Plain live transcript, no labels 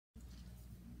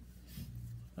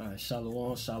Alright,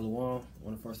 Shalom, Shalom. I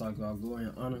want to first talk about glory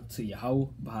and honor to Yahweh,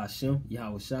 Bahashem,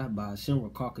 Yahweh Shah, Bahashem,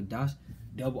 Rakar Kadash.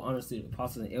 Double honors to the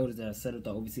apostles and elders that have set up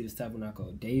the oversee this tabernacle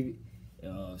of David.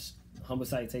 Humble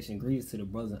salutation and greetings to the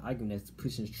brothers and icon that's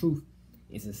pushing truth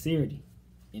and sincerity.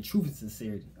 And truth and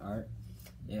sincerity, alright?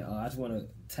 And I just want to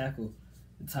tackle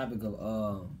the topic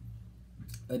of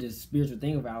this spiritual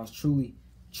thing of ours truly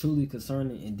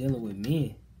concerning and dealing with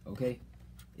men, okay?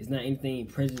 It's not anything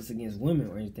prejudice against women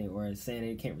or anything, or saying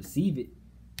they can't receive it,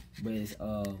 but it's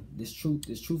this truth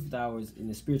of ours in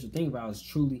the spiritual thing of ours is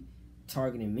truly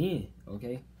targeting men,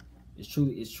 okay? It's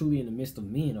truly in the midst of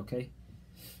men, okay?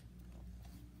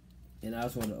 And I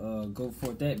just want to go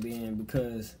forth that being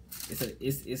because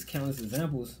it's countless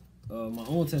examples of my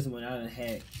own testimony. I done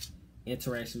had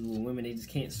interactions with women, they just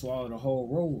can't swallow the whole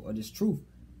roll of this truth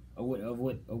of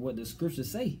what the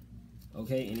scriptures say.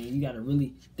 Okay, and then you got to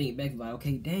really think back about,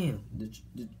 okay, damn,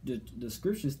 the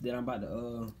scriptures that I'm about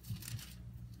to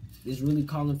is really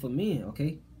calling for men,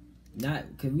 okay?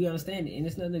 Not because we understand it, and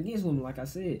it's nothing against women, like I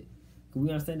said, because we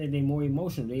understand that they're more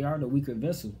emotional, they are the weaker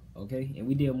vessel, okay? And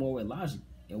we deal more with logic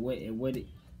and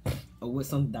what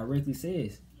something directly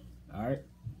says, all right?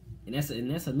 And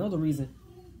that's another reason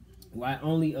why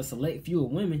only a select few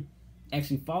of women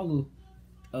actually follow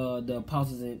the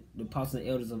apostles and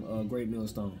elders of Great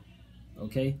Millstone.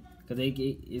 Okay, because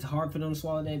it's hard for them to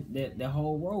swallow that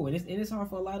whole roll, and it's hard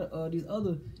for a lot of these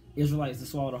other Israelites to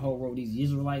swallow the whole roll. These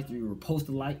Israelites, the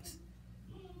apostolites,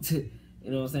 you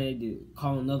know what I'm saying, to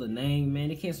call another name, man,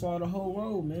 they can't swallow the whole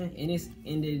roll, man.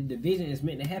 And the division is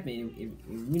meant to happen. If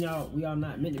we are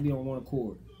not meant to be on one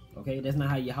accord. Okay, that's not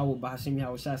how Yahweh Bahashem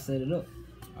Yahweh Shah set it up.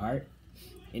 All right,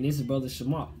 and this is Brother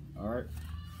Shema. All right,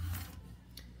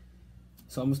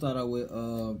 so I'm gonna start out with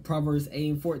Proverbs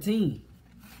 8:14.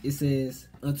 It says,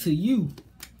 "Unto you,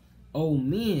 O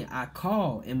men, I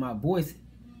call, and my voice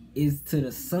is to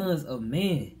the sons of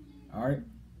man." All right,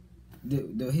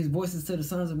 his voice is to the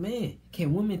sons of man.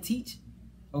 Can women teach?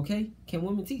 Okay, can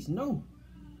women teach? No.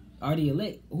 Are the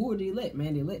elect? Who are the elect,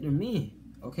 man? The elect are men.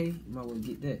 Okay, you might want to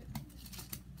get that.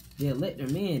 The elect are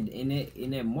men,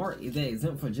 and that mark is that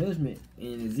exempt for judgment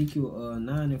in Ezekiel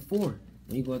 9:4.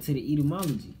 When you go into the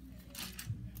etymology.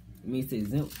 It means to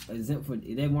exempt for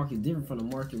that mark is different from the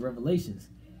mark in Revelations.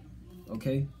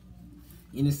 Okay?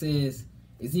 And it says,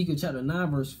 Ezekiel chapter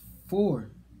 9, verse 4.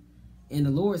 And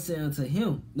the Lord said unto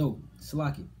him,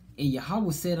 Salaki. And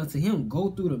Yahweh said unto him,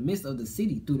 Go through the midst of the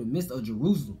city, through the midst of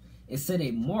Jerusalem, and set a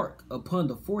mark upon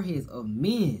the foreheads of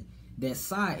men that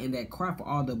sigh and that cry for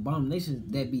all the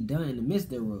abominations that be done in the midst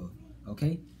thereof.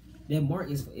 Okay? That mark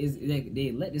is that they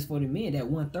elect this for the men. That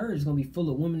 1/3 is gonna be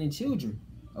full of women and children.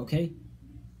 Okay?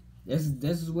 This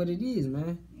is what it is,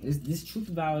 man. This truth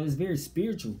about it is very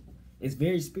spiritual. It's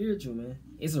very spiritual, man.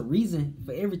 It's a reason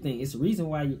for everything. It's a reason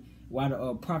why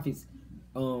the prophets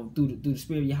through the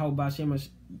spirit of Yahweh Ba'ashem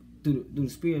through the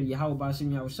spirit of Yahweh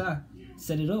Ba'ashem Yahweh Shah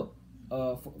set it up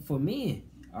for men.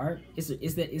 All right, it's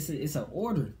an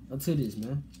order unto this,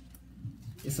 man.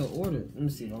 It's an order. Let me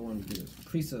see if I want to get a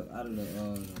precept out of the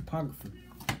apocrypha.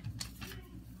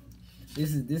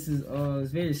 This is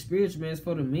it's very spiritual, man. It's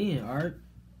for the men. All right.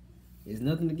 It's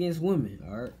nothing against women,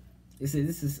 alright? It says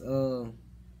this is who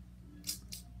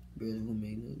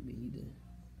made it either.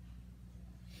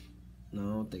 No,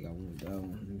 I don't think I want that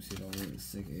one. Let me see if I want the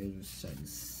second Ezra chapter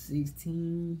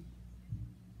 16.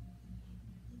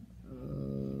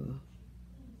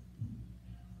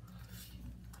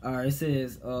 Alright, it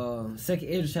says second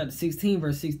Ezra chapter 16,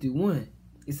 verse 61.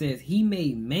 It says, He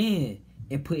made man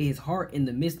and put his heart in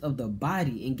the midst of the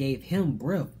body and gave him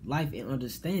breath, life, and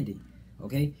understanding.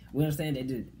 Okay, we understand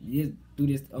that through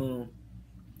this,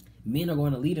 men are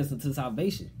going to lead us into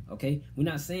salvation. Okay, we're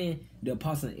not saying the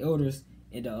apostles and elders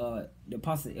and the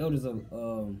apostles and elders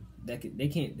of they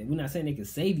can't. We're not saying they can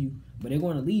save you, but they're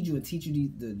going to lead you and teach you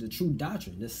the true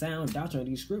doctrine, the sound doctrine of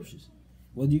these scriptures.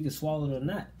 Whether you can swallow it or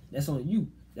not, that's on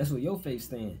you. That's where your faith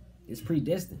stands. It's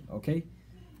predestined. Okay.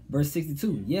 Verse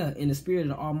 62. Yeah, in the spirit of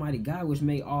the Almighty God, which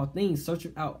made all things,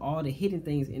 searching out all the hidden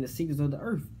things in the secrets of the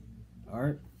earth. All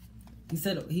right. He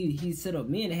set up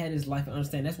men that had his life and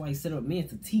understand. That's why he set up men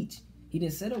to teach. He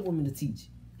didn't set up women to teach.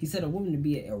 He set up women to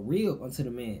be a rib unto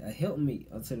the man, a helpmate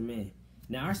unto the man.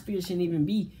 Now our spirit shouldn't even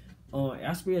be,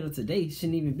 our spirit of today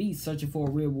shouldn't even be searching for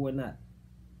a rib or whatnot.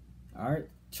 All right,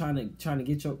 trying to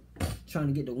get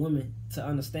the woman to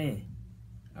understand.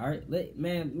 All right,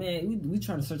 we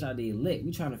trying to search out the elect.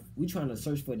 We trying to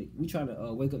search for we trying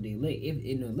to wake up the elect. If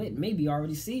the elect may be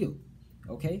already sealed.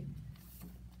 Okay.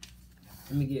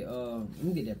 Let me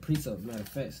get that precept. Matter of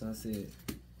fact, so I said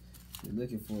you're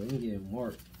looking for it. Let me get it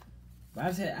marked.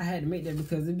 But I had to make that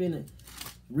because it's been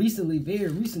recently, very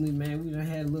recently, man, we done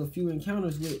had a little few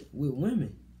encounters with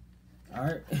women. All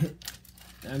right.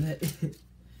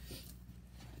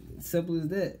 Simple as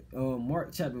that.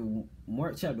 Mark chapter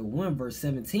 1 verse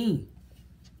 17.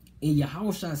 And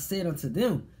Yahushua said unto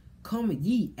them, come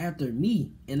ye after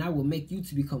me, and I will make you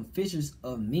to become fishers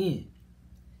of men.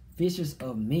 Fishers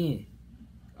of men.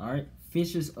 All right,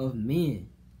 fishers of men.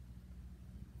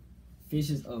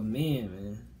 Fishers of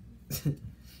men, man.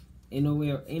 ain't no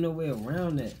way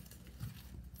around that.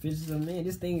 Fishers of men.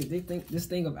 This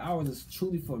thing of ours is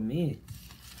truly for men.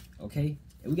 Okay,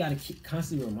 and we gotta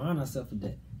constantly remind ourselves of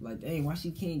that. Like, dang, why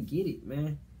she can't get it,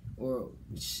 man? Or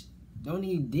don't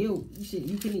even deal.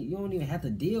 You don't even have to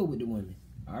deal with the women.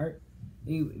 All right,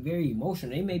 they very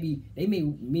emotional. They may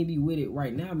be with it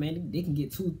right now, man. They can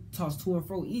get tossed to and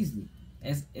fro easily.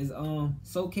 As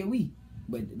so can we.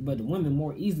 But the women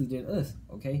more easily than us.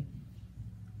 Okay.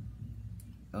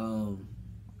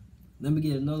 Let me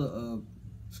get another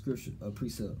scripture,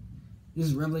 precept. This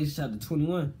is Revelation chapter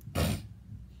 21,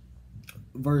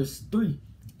 verse 3.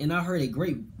 And I heard a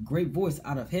great voice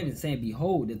out of heaven saying,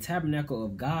 behold, the tabernacle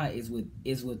of God is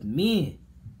with men.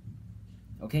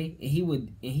 Okay, and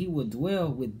he would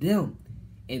dwell with them,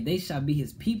 and they shall be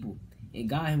his people, and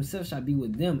God himself shall be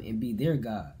with them and be their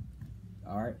God.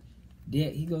 All right,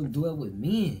 he gonna dwell with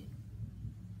men.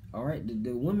 All right,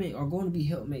 the women are going to be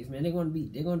helpmates, man. They're going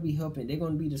to be helping. They're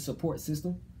going to be the support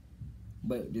system.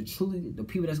 But the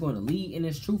people that's going to lead in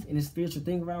this truth, in this spiritual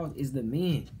thing of ours, is the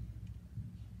men.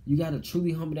 You got to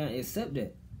truly humble down and accept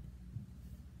that.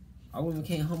 Our women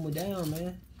can't humble down,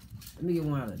 man. Let me get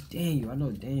one out of Daniel. I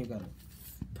know Daniel got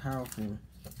a powerful one.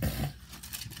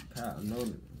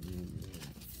 Note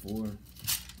 4.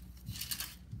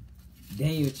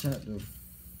 Daniel chapter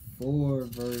 4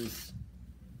 verse.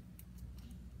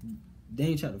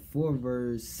 Daniel chapter 4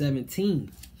 verse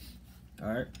 17. All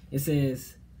right, it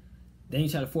says, Daniel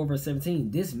chapter 4 verse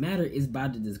 17. This matter is by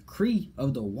the decree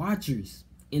of the watchers,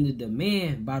 and the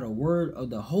demand by the word of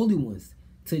the holy ones,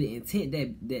 to the intent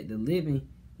that the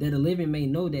living may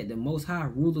know that the Most High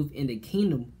ruleth in the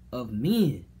kingdom of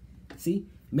men. See,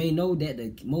 may know that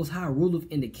the Most High ruleth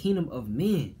in the kingdom of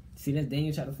men. See, that's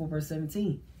Daniel chapter 4 verse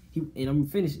 17. And I'm gonna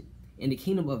finish it. In the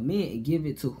kingdom of men, and give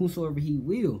it to whosoever he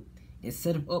will, and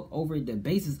set him up over the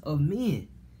basis of men.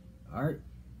 All right,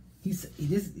 this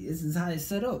is how it's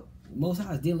set up. Most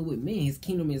High is dealing with men. His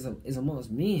kingdom is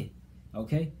amongst men.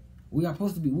 Okay. We are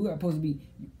supposed to be,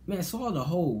 man, swallow the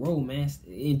whole road, man.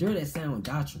 Endure that sound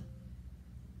doctrine.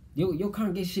 Your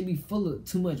congregation should be full of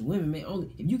too much women, man.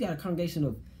 Only if you got a congregation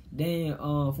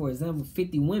of, for example,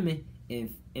 50 women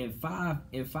and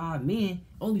five men,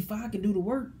 only 5 can do the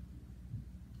work.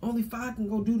 Only 5 can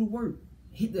go do the work.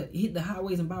 Hit the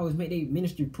highways and byways, make their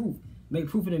ministry proof. Make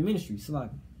proof of their ministry. So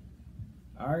like,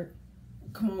 all right,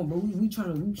 come on, bro. We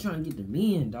trying to get the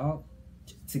men, dog,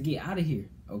 to get out of here.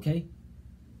 Okay.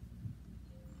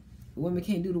 Women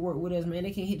can't do the work with us, man.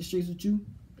 They can't hit the streets with you.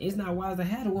 It's not wise to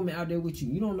have a woman out there with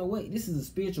you. You don't know what. This is a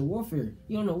spiritual warfare.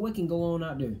 You don't know what can go on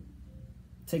out there.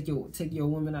 Take your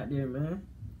woman out there, man.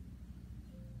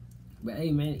 But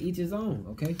hey, man, each his own,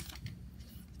 okay?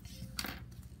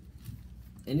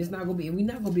 And it's not gonna be. We're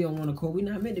not gonna be on one accord.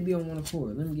 We're not meant to be on one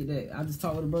accord. Let me get that. I just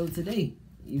talked with a brother today.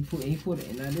 He put it.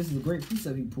 And now this is a great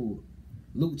precept he pulled.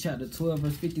 Luke chapter 12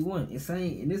 verse 51. It's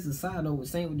saying, and this is a side note.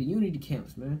 It's saying with the unity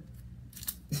camps, man.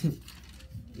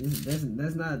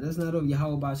 that's not of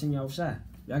Yahweh Bashim Yahushua.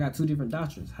 Y'all got 2 different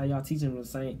doctrines. How y'all teaching on the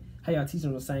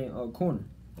same corner,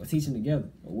 or teaching together,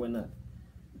 or whatnot.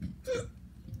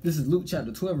 This is Luke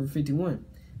chapter 12 verse 51.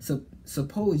 So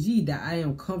suppose ye that I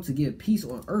am come to give peace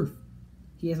on earth.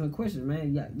 He asked me a question,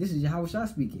 man. Yeah, this is Yahushua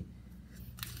speaking.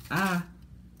 I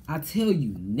tell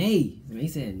you, nay. I mean, he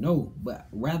said no, but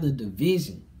rather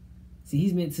division. See,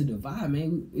 he's meant to divide,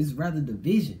 man. It's rather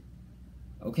division.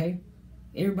 Okay.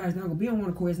 Everybody's not gonna be on one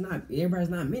accord. Everybody's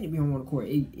not meant to be on one accord.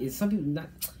 It's some people not.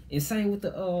 It's same with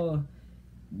the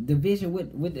division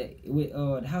with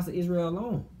the house of Israel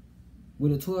alone,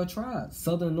 with the 12 tribes,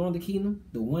 southern and northern kingdom,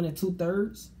 the 1 and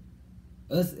 2/3,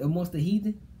 us amongst the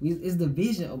heathen. It's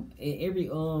division in every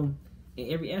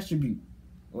attribute,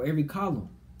 or every column,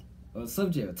 or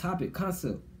subject, or topic,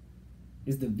 concept.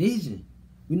 It's division.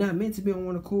 We're not meant to be on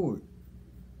one accord.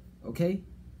 Okay.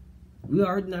 We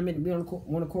already not meant to be on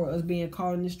one accord, us being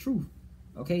called in this truth.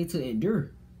 Okay, to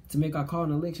endure, to make our call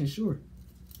and election sure.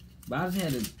 But I just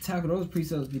had to tackle those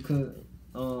precepts because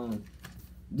women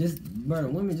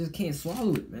just can't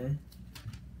swallow it, man.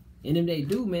 And if they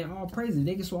do, man, all praises.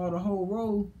 They can swallow the whole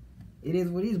road. It is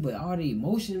what it is. But all the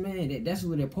emotion, man, that's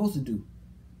what they're supposed to do.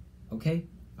 Okay?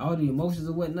 All the emotions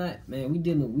and whatnot, man, we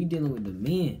dealing with the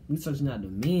men. We searching out the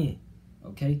men.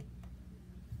 Okay?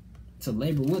 to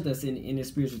labor with us in this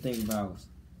spiritual thing of ours.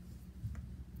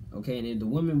 Okay, and if the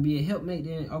woman be a helpmate,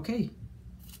 then okay.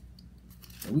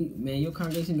 Man, your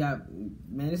congregation got,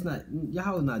 man, it's not,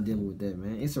 y'all not dealing with that,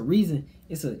 man. It's a reason.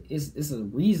 It's a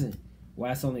reason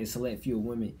why it's only a select few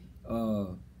women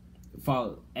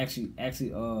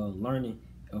learning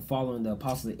and following the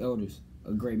apostles and elders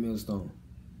of Great Millstone,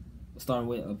 starting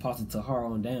with Apostle Tahar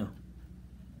on down.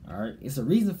 All right, it's a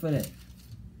reason for that.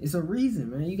 It's a reason,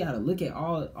 man. You gotta look at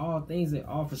all things and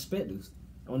all perspectives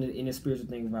in the spiritual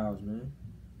thing of ours, man.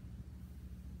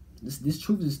 This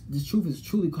truth is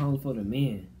truly calling for the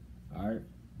man. All right,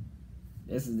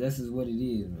 this is what it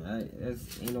is, man.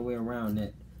 That's ain't no way around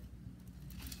that.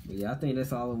 But yeah, I think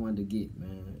that's all I wanted to get,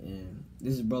 man. And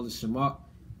this is Brother Shamak.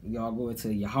 Y'all go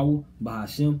into Yahweh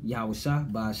Bahashim, Yahweh Shah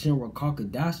Bahashim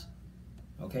Rakakadash.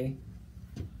 Okay,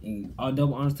 and all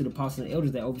double honors to the apostles and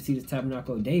elders that oversee this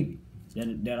tabernacle of David,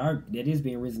 that is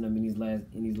being risen up in these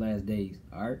last days.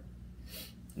 All right,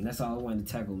 and that's all I wanted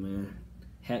to tackle, man.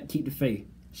 Keep the faith.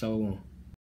 Shalom.